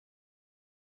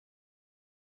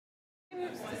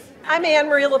I'm Ann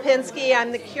Marie Lipinski.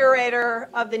 I'm the curator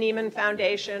of the Nieman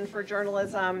Foundation for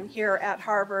Journalism here at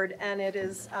Harvard, and it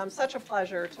is such a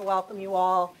pleasure to welcome you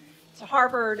all to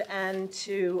Harvard and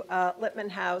to Lippmann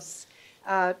House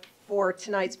for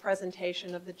tonight's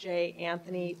presentation of the J.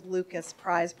 Anthony Lukas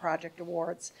Prize Project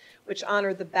Awards, which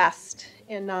honor the best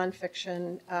in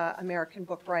nonfiction American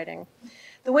book writing.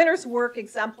 The winner's work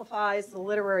exemplifies the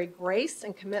literary grace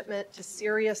and commitment to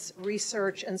serious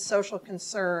research and social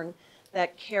concern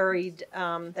that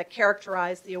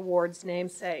characterized the award's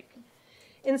namesake.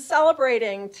 In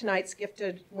celebrating tonight's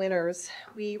gifted winners,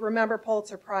 we remember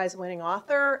Pulitzer Prize-winning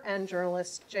author and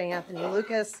journalist J. Anthony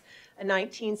Lukas, a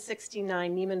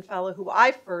 1969 Nieman Fellow who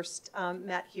I first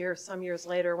met here some years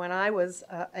later when I was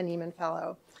a Nieman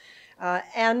Fellow,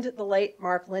 and the late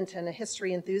Mark Linton, a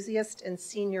history enthusiast and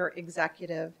senior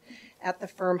executive at the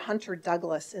firm Hunter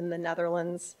Douglas in the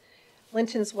Netherlands.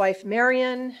 Linton's wife,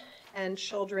 Marion, and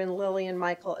children Lily and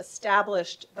Michael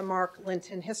established the Mark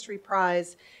Linton History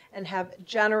Prize and have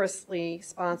generously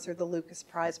sponsored the Lukas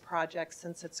Prize Project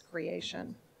since its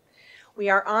creation. We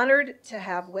are honored to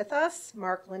have with us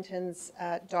Mark Linton's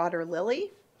daughter,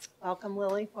 Lily. Welcome,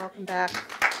 Lily. Welcome back.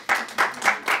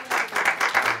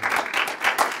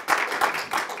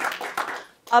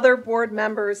 Other board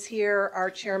members here are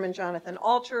Chairman Jonathan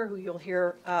Alter, who you'll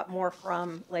hear more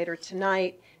from later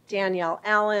tonight, Danielle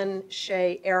Allen,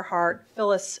 Shay Earhart,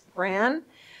 Phyllis Brann,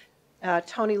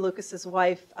 Tony Lucas's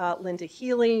wife, Linda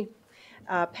Healy,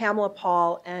 Pamela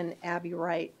Paul, and Abby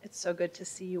Wright. It's so good to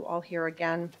see you all here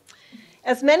again.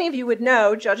 As many of you would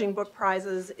know, judging book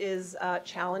prizes is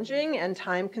challenging and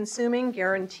time-consuming,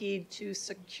 guaranteed to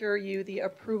secure you the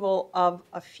approval of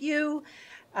a few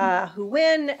who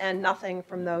win and nothing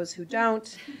from those who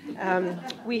don't.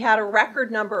 We had a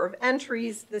record number of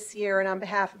entries this year, and on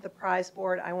behalf of the prize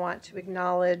board, I want to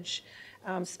acknowledge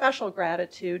special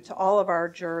gratitude to all of our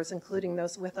jurors, including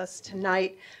those with us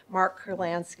tonight, Mark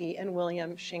Kurlansky and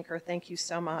William Schinker. Thank you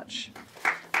so much.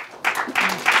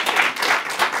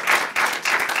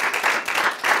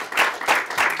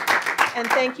 And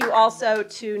thank you also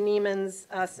to Nieman's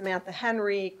Samantha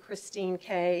Henry, Christine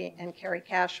Kay, and Carrie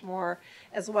Cashmore,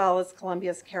 as well as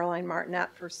Columbia's Caroline Martinet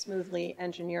for smoothly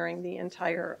engineering the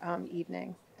entire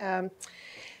evening.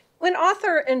 When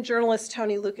author and journalist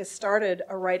Tony Lukas started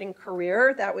a writing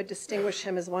career that would distinguish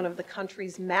him as one of the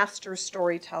country's master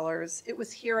storytellers, it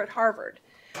was here at Harvard,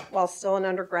 while still an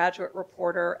undergraduate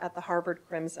reporter at the Harvard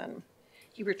Crimson.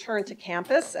 He returned to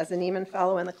campus as a Nieman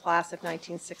Fellow in the class of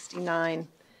 1969.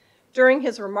 During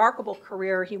his remarkable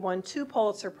career, he won 2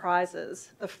 Pulitzer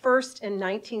Prizes. The first in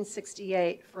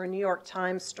 1968 for a New York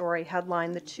Times story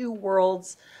headlined The Two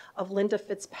Worlds of Linda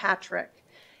Fitzpatrick,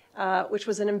 which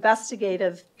was an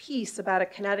investigative piece about a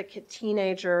Connecticut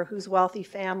teenager whose wealthy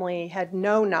family had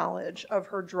no knowledge of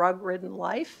her drug-ridden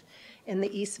life in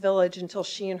the East Village until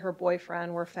she and her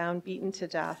boyfriend were found beaten to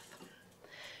death.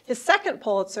 His second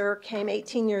Pulitzer came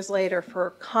 18 years later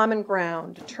for Common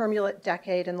Ground, a turbulent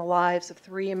decade in the lives of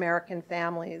 3 American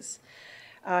families.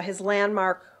 His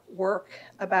landmark work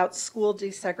about school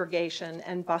desegregation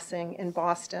and busing in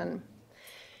Boston.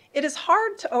 It is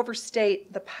hard to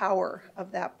overstate the power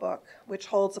of that book, which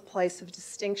holds a place of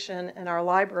distinction in our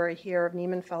library here of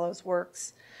Nieman Fellows'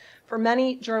 works. For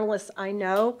many journalists I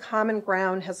know, Common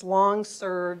Ground has long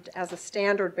served as a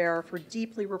standard bearer for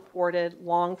deeply reported,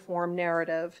 long-form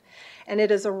narrative, and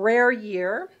it is a rare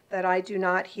year that I do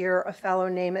not hear a fellow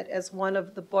name it as one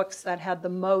of the books that had the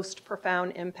most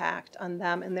profound impact on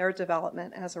them in their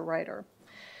development as a writer.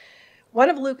 One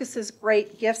of Lucas's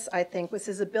great gifts, I think, was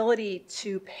his ability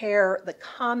to pair the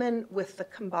common with the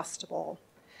combustible.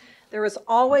 There is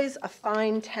always a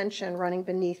fine tension running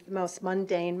beneath the most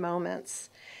mundane moments.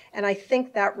 And I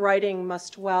think that writing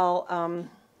must well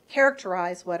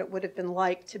characterize what it would have been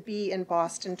like to be in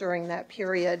Boston during that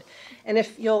period. And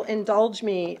if you'll indulge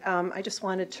me, I just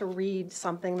wanted to read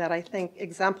something that I think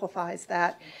exemplifies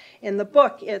that. In the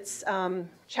book, it's the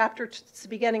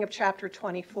beginning of chapter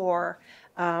 24,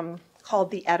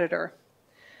 called The Editor.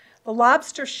 The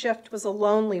lobster shift was a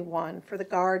lonely one for the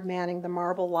guard manning the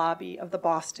marble lobby of the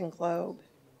Boston Globe.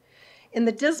 In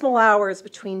the dismal hours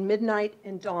between midnight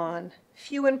and dawn,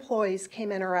 few employees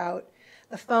came in or out.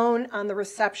 The phone on the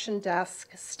reception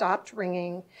desk stopped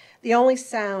ringing. The only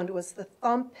sound was the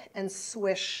thump and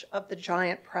swish of the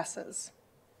giant presses.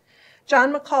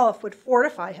 John McAuliffe would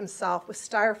fortify himself with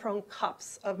styrofoam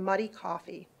cups of muddy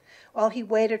coffee while he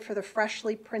waited for the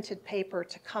freshly printed paper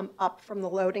to come up from the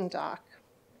loading dock.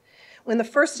 When the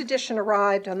first edition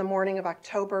arrived on the morning of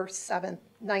October 7,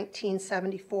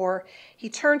 1974, he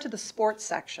turned to the sports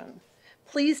section,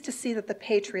 pleased to see that the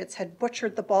Patriots had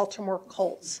butchered the Baltimore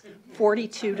Colts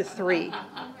 42-3.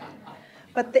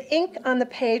 But the ink on the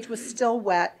page was still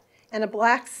wet, and a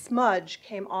black smudge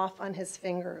came off on his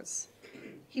fingers.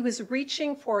 He was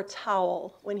reaching for a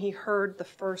towel when he heard the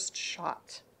first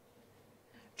shot.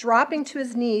 Dropping to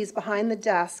his knees behind the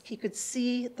desk, he could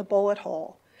see the bullet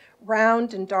hole,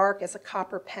 round and dark as a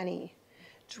copper penny,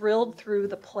 drilled through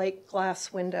the plate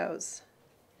glass windows.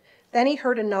 Then he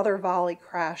heard another volley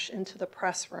crash into the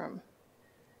press room.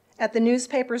 At the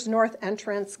newspaper's north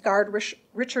entrance, guard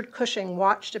Richard Cushing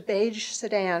watched a beige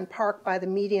sedan park by the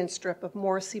median strip of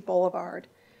Morrissey Boulevard.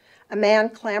 A man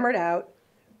clambered out,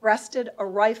 rested a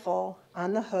rifle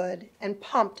on the hood, and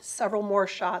pumped several more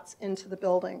shots into the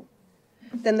building.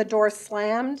 Then the door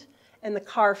slammed, and the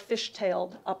car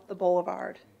fishtailed up the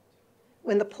boulevard.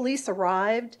 When the police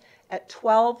arrived at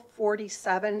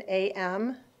 12:47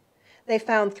 a.m., they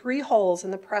found 3 holes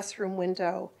in the press room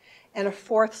window and a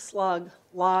 4th slug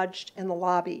lodged in the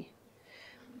lobby,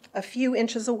 a few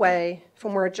inches away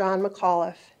from where John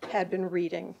McAuliffe had been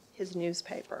reading his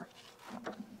newspaper.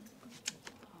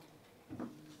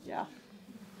 Yeah.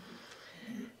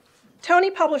 Tony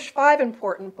published 5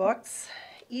 important books,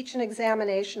 each an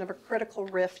examination of a critical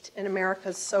rift in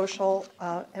America's social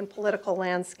and political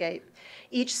landscape,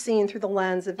 each seen through the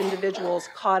lens of individuals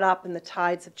caught up in the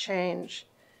tides of change.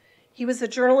 He was a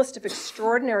journalist of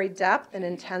extraordinary depth and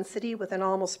intensity with an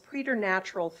almost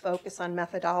preternatural focus on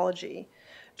methodology.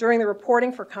 During the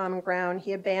reporting for Common Ground,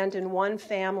 he abandoned one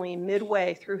family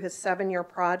midway through his 7-year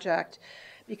project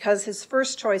because his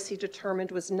first choice, he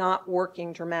determined, was not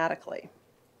working dramatically.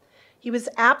 He was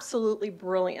absolutely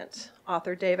brilliant,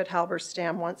 author David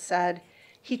Halberstam once said.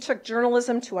 He took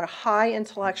journalism to a high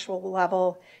intellectual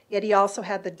level, yet he also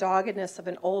had the doggedness of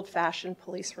an old-fashioned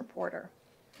police reporter.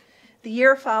 The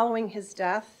year following his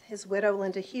death, his widow,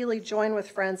 Linda Healy, joined with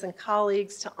friends and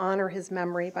colleagues to honor his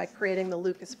memory by creating the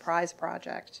Lukas Prize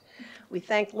Project. We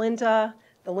thank Linda,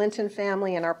 the Linton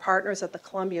family, and our partners at the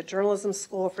Columbia Journalism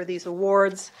School for these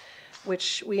awards,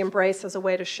 which we embrace as a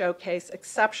way to showcase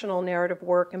exceptional narrative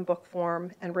work in book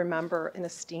form and remember an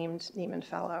esteemed Nieman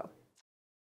Fellow.